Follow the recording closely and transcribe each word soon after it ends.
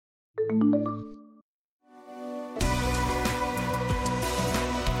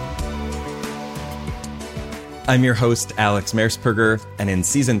I'm your host, Alex Mersperger, and in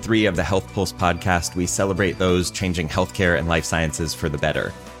Season 3 of the Health Pulse podcast, we celebrate those changing healthcare and life sciences for the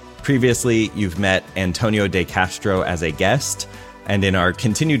better. Previously, you've met Antonio de Castro as a guest, and in our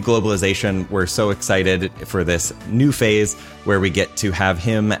continued globalization, we're so excited for this new phase where we get to have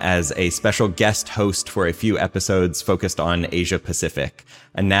him as a special guest host for a few episodes focused on Asia Pacific.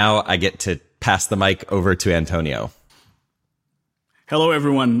 And now I get to pass the mic over to Antonio. Hello,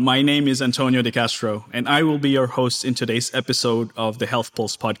 everyone. My name is Antonio de Castro, and I will be your host in today's episode of the Health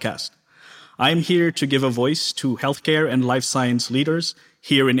Pulse podcast. I'm here to give a voice to healthcare and life science leaders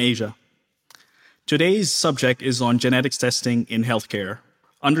here in Asia. Today's subject is on genetics testing in healthcare.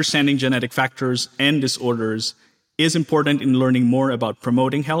 Understanding genetic factors and disorders is important in learning more about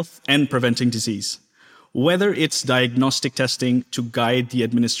promoting health and preventing disease. Whether it's diagnostic testing to guide the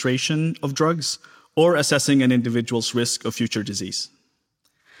administration of drugs or assessing an individual's risk of future disease.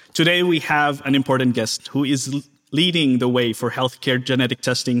 Today, we have an important guest who is leading the way for healthcare genetic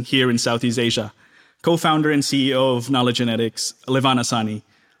testing here in Southeast Asia, co-founder and CEO of Nala Genetics, Levana Sani.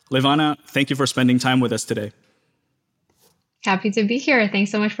 Levana, thank you for spending time with us today. Happy to be here. Thanks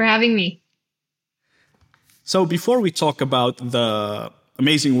so much for having me. So before we talk about the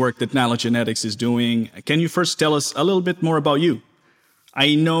amazing work that Nala Genetics is doing, can you first tell us a little bit more about you?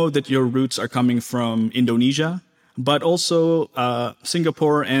 I know that your roots are coming from Indonesia, but also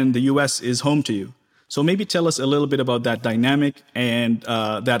Singapore and the US is home to you. So maybe tell us a little bit about that dynamic and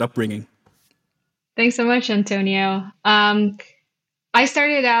that upbringing. Thanks so much, Antonio. I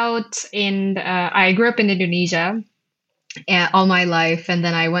started out I grew up in Indonesia all my life, and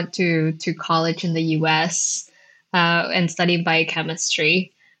then I went to college in the US and studied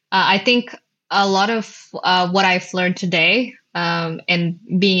biochemistry. I think a lot of what I've learned today and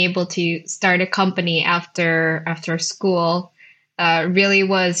being able to start a company after school really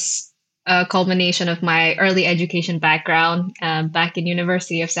was a culmination of my early education background back in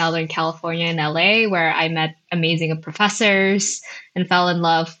University of Southern California in LA, where I met amazing professors and fell in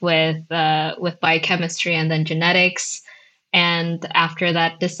love with biochemistry and then genetics. And after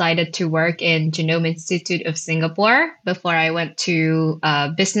that, decided to work in Genome Institute of Singapore before I went to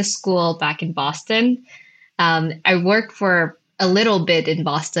business school back in Boston. I worked for a little bit in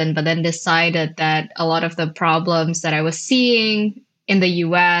Boston, but then decided that a lot of the problems that I was seeing in the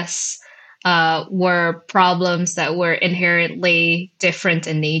US were problems that were inherently different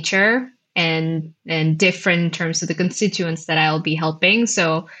in nature and different in terms of the constituents that I'll be helping.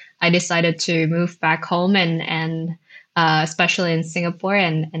 So I decided to move back home and especially in Singapore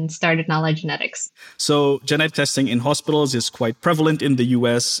and started Nala Genetics. So genetic testing in hospitals is quite prevalent in the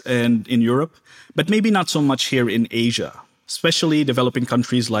US and in Europe, but maybe not so much here in Asia, especially developing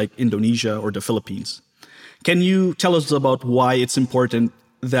countries like Indonesia or the Philippines. Can you tell us about why it's important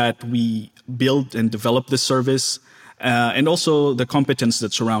that we build and develop this service and also the competence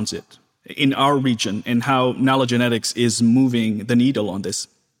that surrounds it in our region and how Nala Genetics is moving the needle on this?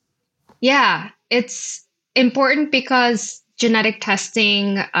 Yeah, it's important because genetic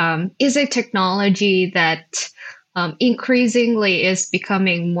testing is a technology that increasingly is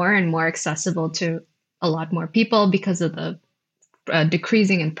becoming more and more accessible to a lot more people because of the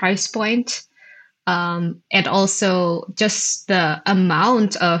decreasing in price point. And also just the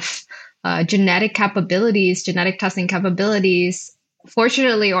amount of genetic testing capabilities,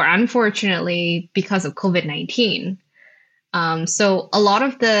 fortunately or unfortunately, because of COVID-19. So a lot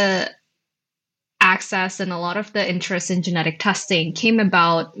of the access and a lot of the interest in genetic testing came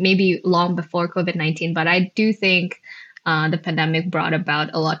about maybe long before COVID-19, but I do think the pandemic brought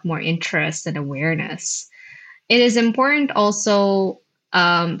about a lot more interest and awareness. It is important also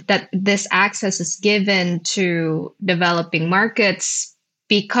that this access is given to developing markets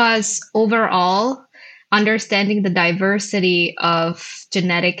because overall, understanding the diversity of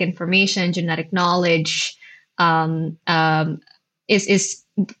genetic information, genetic knowledge can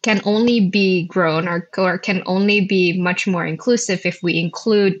only be grown or can only be much more inclusive if we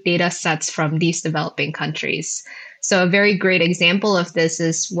include data sets from these developing countries. So a very great example of this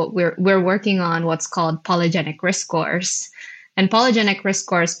is what we're working on, what's called polygenic risk scores. And polygenic risk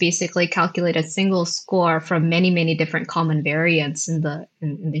scores basically calculate a single score from many, many different common variants in the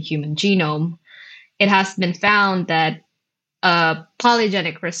human genome. It has been found that a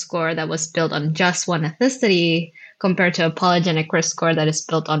polygenic risk score that was built on just one ethnicity compared to a polygenic risk score that is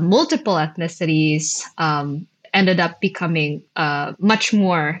built on multiple ethnicities ended up becoming much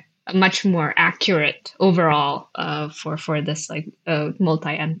more accurate overall for this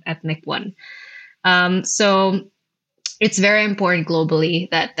multi-ethnic one. So it's very important globally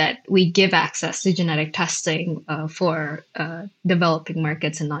that we give access to genetic testing for developing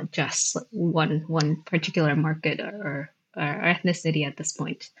markets and not just one particular market or ethnicity at this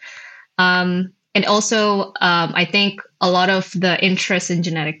point. And also, I think a lot of the interest in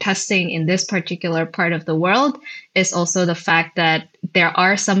genetic testing in this particular part of the world is also the fact that there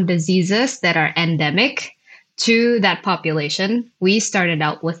are some diseases that are endemic to that population. We started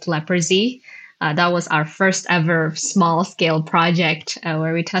out with leprosy. That was our first ever small scale project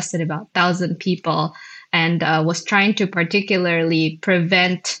where we tested about 1,000 people and was trying to particularly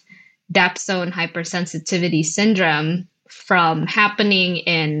prevent dapsone hypersensitivity syndrome from happening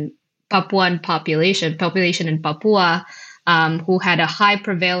in Papuan population in Papua, who had a high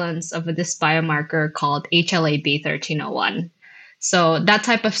prevalence of this biomarker called HLA-B1301. So that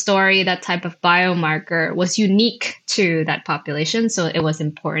type of story, that type of biomarker was unique to that population. So it was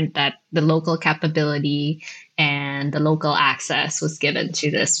important that the local capability and the local access was given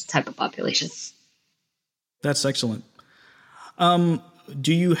to this type of population. That's excellent.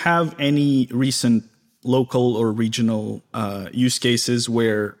 Do you have any recent local or regional use cases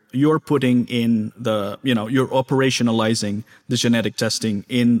where you're putting in you're operationalizing the genetic testing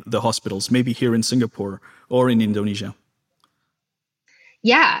in the hospitals, maybe here in Singapore or in Indonesia?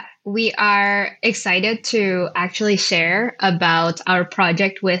 Yeah, we are excited to actually share about our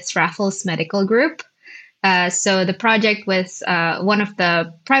project with Raffles Medical Group. So the project with one of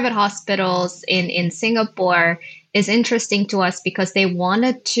the private hospitals in Singapore is interesting to us because they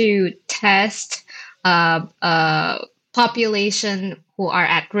wanted to test population who are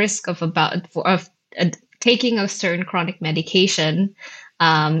at risk of taking a certain chronic medication,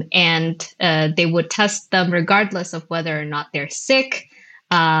 and they would test them regardless of whether or not they're sick.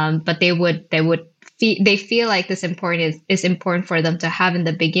 But they feel like this is important for them to have in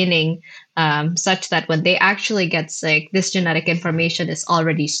the beginning, such that when they actually get sick, this genetic information is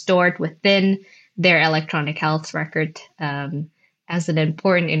already stored within their electronic health record as an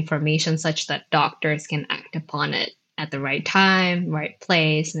important information, such that doctors can act upon it at the right time, right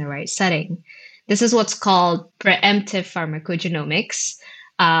place, in the right setting. This is what's called preemptive pharmacogenomics.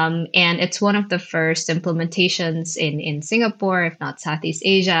 And it's one of the first implementations in Singapore, if not Southeast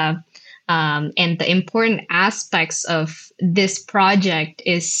Asia. And the important aspects of this project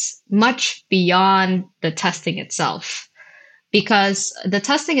is much beyond the testing itself. Because the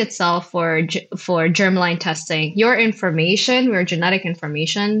testing itself for germline testing, your genetic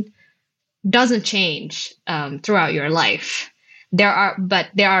information doesn't change throughout your life. There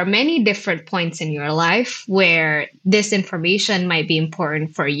are many different points in your life where this information might be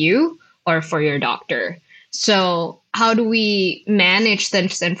important for you or for your doctor. So how do we manage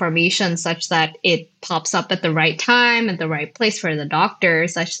this information such that it pops up at the right time, at the right place for the doctor,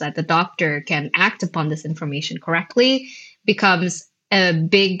 such that the doctor can act upon this information correctly, becomes an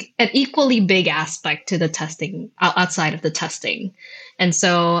equally big aspect to the testing outside of the testing. And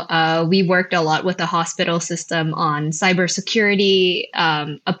so we worked a lot with the hospital system on cybersecurity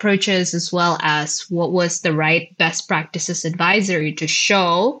approaches, as well as what was the right best practices advisory to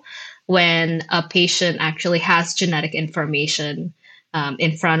show when a patient actually has genetic information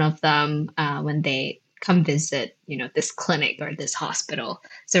in front of them when they come visit, this clinic or this hospital.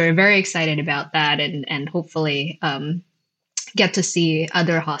 So we're very excited about that, and hopefully get to see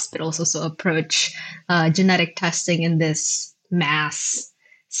other hospitals also approach genetic testing in this mass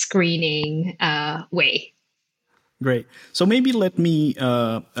screening way. Great. So maybe let me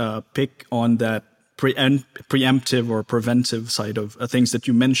pick on that preemptive or preventive side of things that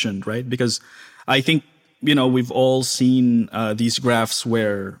you mentioned, right? Because I think, we've all seen these graphs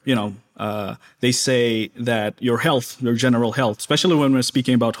where, they say that your general health, especially when we're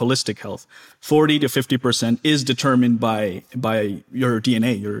speaking about holistic health, 40 to 50% is determined by your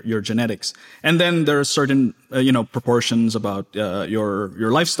DNA, your genetics. And then there are certain, proportions about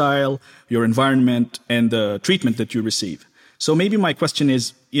your lifestyle, your environment, and the treatment that you receive. So maybe my question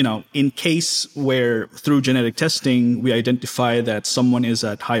is, in case where through genetic testing, we identify that someone is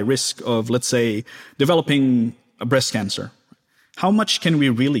at high risk of, let's say, developing a breast cancer, how much can we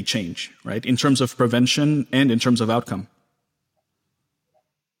really change, right, in terms of prevention and in terms of outcome?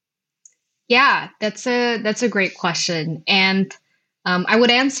 Yeah, that's a great question. And I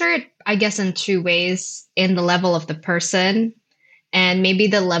would answer it, I guess, in two ways: in the level of the person and maybe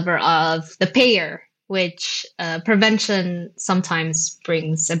the level of the payer, which prevention sometimes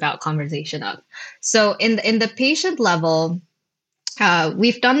brings about conversation of. So in the patient level,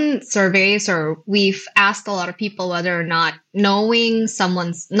 we've done surveys, or we've asked a lot of people whether or not knowing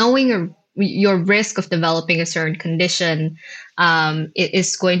your risk of developing a certain condition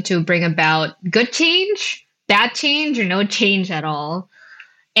is going to bring about good change bad change or no change at all.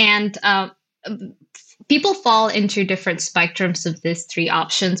 And people fall into different spectrums of these three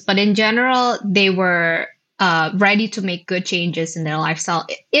options, but in general, they were ready to make good changes in their lifestyle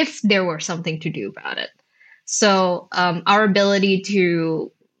if there were something to do about it. So our ability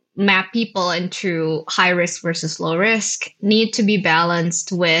to map people into high risk versus low risk need to be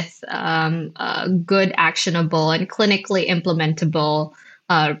balanced with good, actionable, and clinically implementable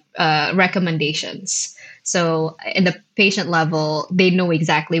recommendations. So in the patient level, they know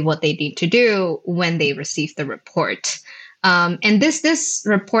exactly what they need to do when they receive the report. And this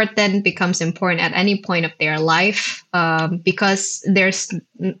report then becomes important at any point of their life because there's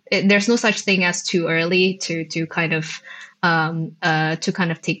no such thing as too early to kind of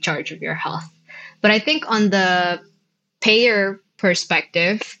take charge of your health. But I think on the payer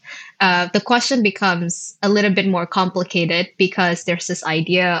perspective, the question becomes a little bit more complicated because there's this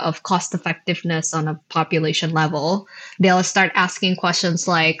idea of cost effectiveness on a population level. They'll start asking questions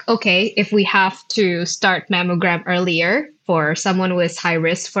like, okay, if we have to start mammogram earlier for someone with high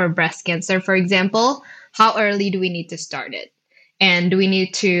risk for breast cancer, for example, how early do we need to start it? And do we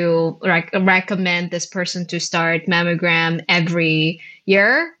need to recommend this person to start mammogram every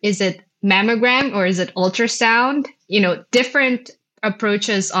year? Is it mammogram or is it ultrasound? Different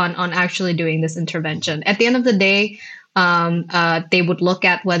approaches on actually doing this intervention. At the end of the day, they would look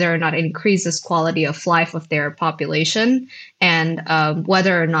at whether or not it increases quality of life of their population and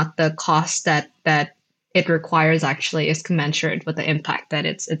whether or not the cost that it requires actually is commensurate with the impact that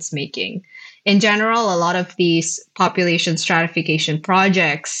it's making. In general, a lot of these population stratification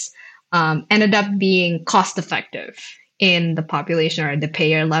projects ended up being cost effective in the population or the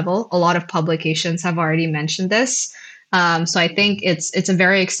payer level. A lot of publications have already mentioned this. So I think it's a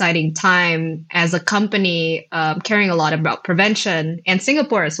very exciting time as a company caring a lot about prevention, and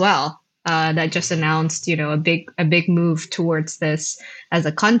Singapore as well, that just announced a big move towards this as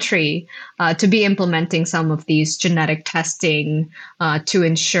a country to be implementing some of these genetic testing to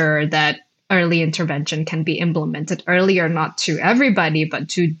ensure that early intervention can be implemented earlier, not to everybody, but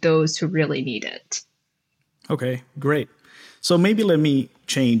to those who really need it. Okay, great. So maybe let me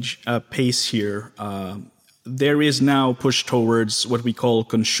change pace here. There is now push towards what we call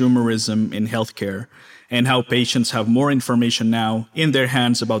consumerism in healthcare, and how patients have more information now in their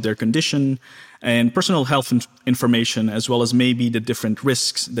hands about their condition and personal health information, as well as maybe the different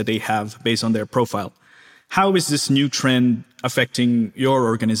risks that they have based on their profile. How is this new trend affecting your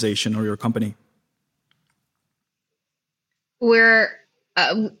organization or your company?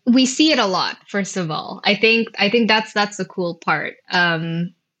 We see it a lot. First of all, I think that's the cool part,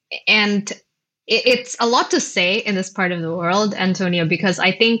 and it's a lot to say in this part of the world, Antonio, because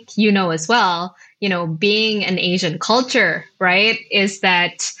I think as well. Being an Asian culture, right, is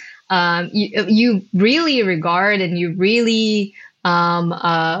that you really regard and you really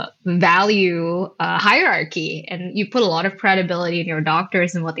value hierarchy, and you put a lot of credibility in your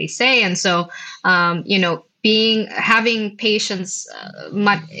doctors and what they say. And so, having patients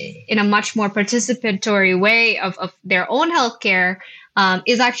in a much more participatory way of their own healthcare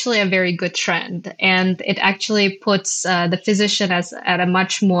is actually a very good trend, and it actually puts the physician at a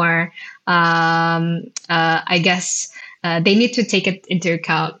much more, I guess, they need to take it into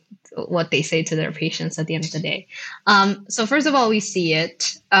account what they say to their patients at the end of the day. So first of all, we see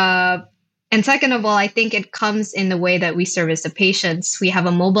it. And second of all, I think it comes in the way that we service the patients. We have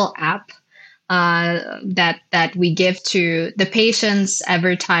a mobile app that we give to the patients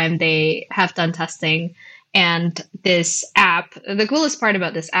every time they have done testing. And this app, the coolest part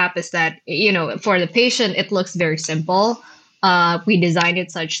about this app is that, for the patient, it looks very simple. We designed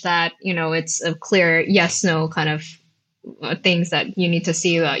it such that, it's a clear yes, no kind of things that you need to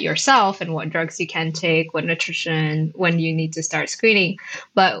see about yourself and what drugs you can take, what nutrition, when you need to start screening.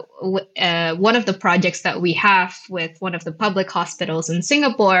 But one of the projects that we have with one of the public hospitals in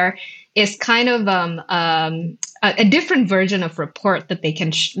Singapore is kind of a different version of report that they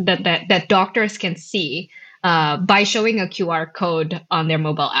can that doctors can see by showing a QR code on their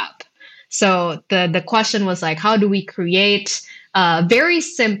mobile app. So the question was like, how do we create a very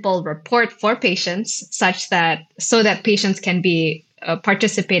simple report for patients so that patients can be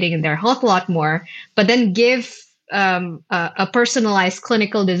participating in their health a lot more, but then give a personalized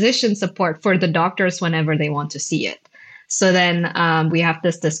clinical decision support for the doctors whenever they want to see it. So then we have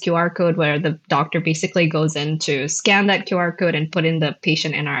this QR code where the doctor basically goes in to scan that QR code and put in the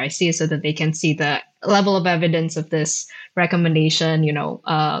patient NRIC so that they can see the level of evidence of this recommendation,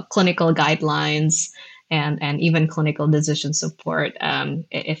 clinical guidelines, and even clinical decision support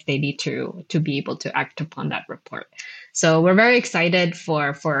if they need to be able to act upon that report. So we're very excited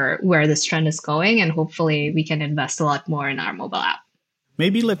for where this trend is going, and hopefully we can invest a lot more in our mobile app.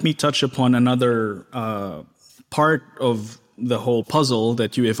 Maybe let me touch upon another part of the whole puzzle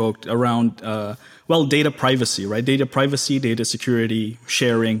that you evoked around, data privacy, right? Data privacy, data security,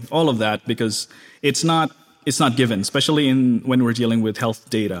 sharing, all of that, because it's not given, especially when we're dealing with health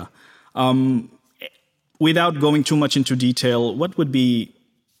data. Without going too much into detail, what would be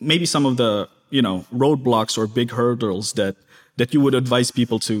maybe some of the roadblocks or big hurdles that you would advise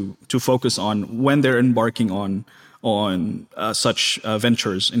people to focus on when they're embarking on such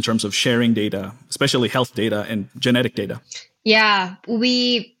ventures in terms of sharing data, especially health data and genetic data? Yeah,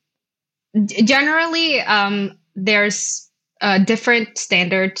 we generally there's different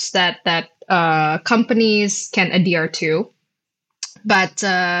standards that companies can adhere to, but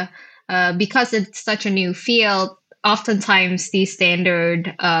because it's such a new field, oftentimes these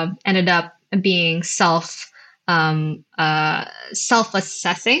standard ended up being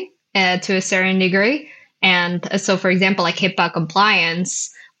self-assessing to a certain degree. And so, for example, like HIPAA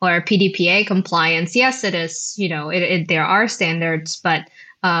compliance or PDPA compliance, yes, it is, there are standards, but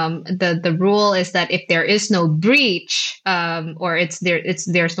the rule is that if there is no breach or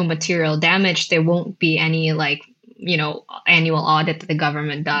there's no material damage, there won't be any annual audit that the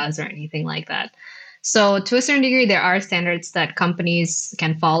government does or anything like that. So to a certain degree, there are standards that companies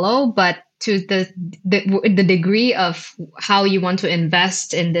can follow, but to the degree of how you want to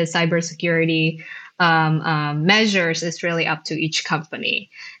invest in the cybersecurity measures is really up to each company.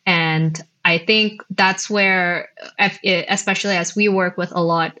 And I think that's where, especially as we work with a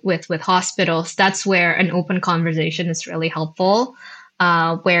lot with hospitals, that's where an open conversation is really helpful,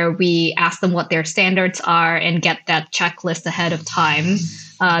 where we ask them what their standards are and get that checklist ahead of time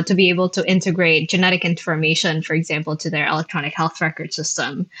to be able to integrate genetic information, for example, to their electronic health record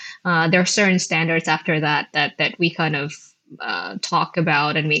system. There are certain standards after that we kind of talk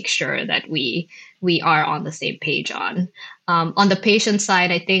about and make sure that we are on the same page on. On the patient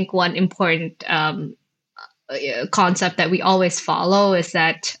side, I think one important concept that we always follow is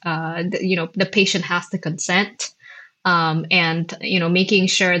that the patient has to consent, and making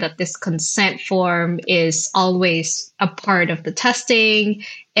sure that this consent form is always a part of the testing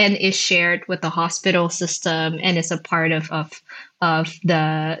and is shared with the hospital system and is a part of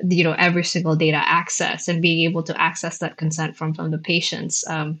the every single data access, and being able to access that consent from the patients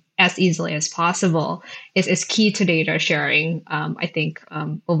as easily as possible is key to data sharing, I think,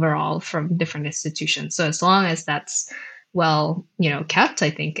 overall from different institutions. So as long as that's well kept,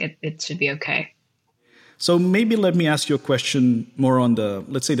 I think it should be okay. So maybe let me ask you a question more on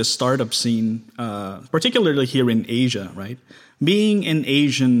let's say the startup scene, particularly here in Asia, right? Being an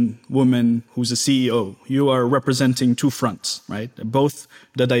Asian woman who's a CEO, you are representing two fronts, right? Both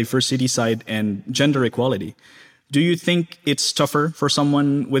the diversity side and gender equality. Do you think it's tougher for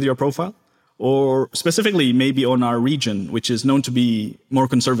someone with your profile? Or specifically maybe on our region, which is known to be more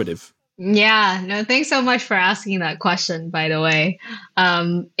conservative? Yeah, no, thanks so much for asking that question, by the way.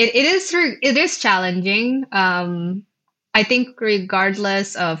 It is challenging. I think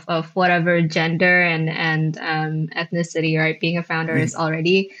regardless of whatever gender and ethnicity, right, being a founder is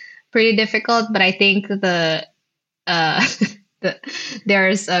already pretty difficult. But I think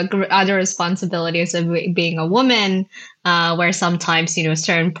there's other responsibilities of being a woman, where sometimes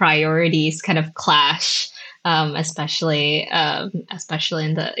certain priorities kind of clash. Especially in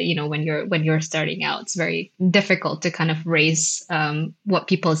the when you're starting out, it's very difficult to kind of raise what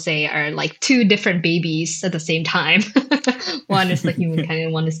people say are like two different babies at the same time. One is the human kind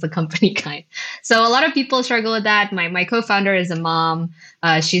and one is the company kind. So a lot of people struggle with that. My co-founder is a mom.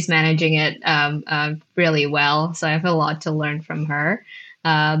 She's managing it really well, so I have a lot to learn from her.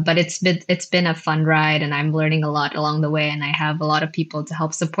 But it's been a fun ride, and I'm learning a lot along the way, and I have a lot of people to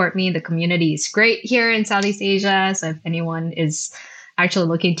help support me. The community is great here in Southeast Asia. So if anyone is actually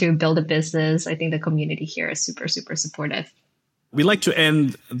looking to build a business, I think the community here is super, super supportive. We like to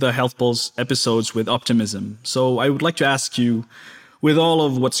end the Health Pulse episodes with optimism. So I would like to ask you, with all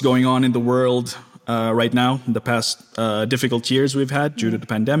of what's going on in the world right now, the past difficult years we've had due to the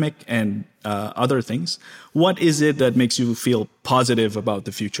pandemic and other things, what is it that makes you feel positive about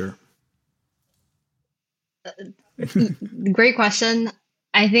the future? Great question.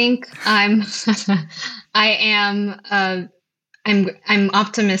 I think I'm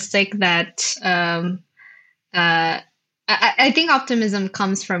optimistic that I think optimism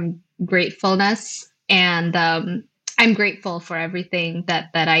comes from gratefulness, and I'm grateful for everything that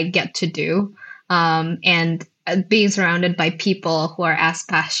I get to do. And being surrounded by people who are as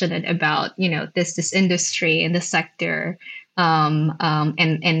passionate about, this industry and this sector,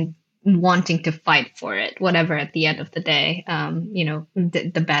 and wanting to fight for it, whatever at the end of the day,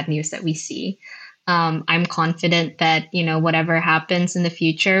 the bad news that we see. I'm confident that, whatever happens in the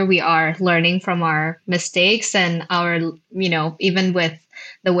future, we are learning from our mistakes and even with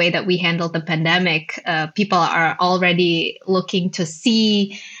the way that we handled the pandemic, people are already looking to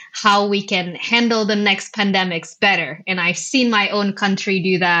see how we can handle the next pandemics better. And I've seen my own country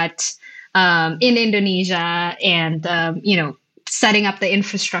do that in Indonesia and, setting up the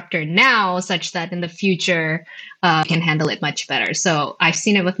infrastructure now such that in the future we can handle it much better. So I've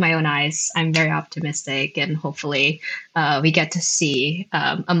seen it with my own eyes. I'm very optimistic, and hopefully we get to see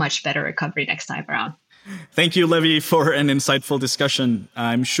a much better recovery next time around. Thank you, Levi, for an insightful discussion.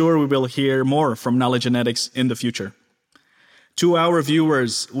 I'm sure we will hear more from Knowledge Genetics in the future. To our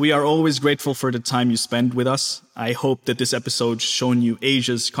viewers, we are always grateful for the time you spend with us. I hope that this episode's shown you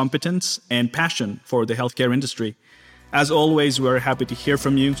Asia's competence and passion for the healthcare industry. As always, we're happy to hear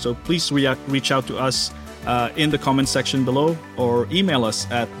from you, so please reach out to us in the comment section below or email us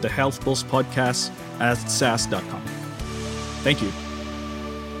at thehealthpulsepodcast@sas.com. Thank you.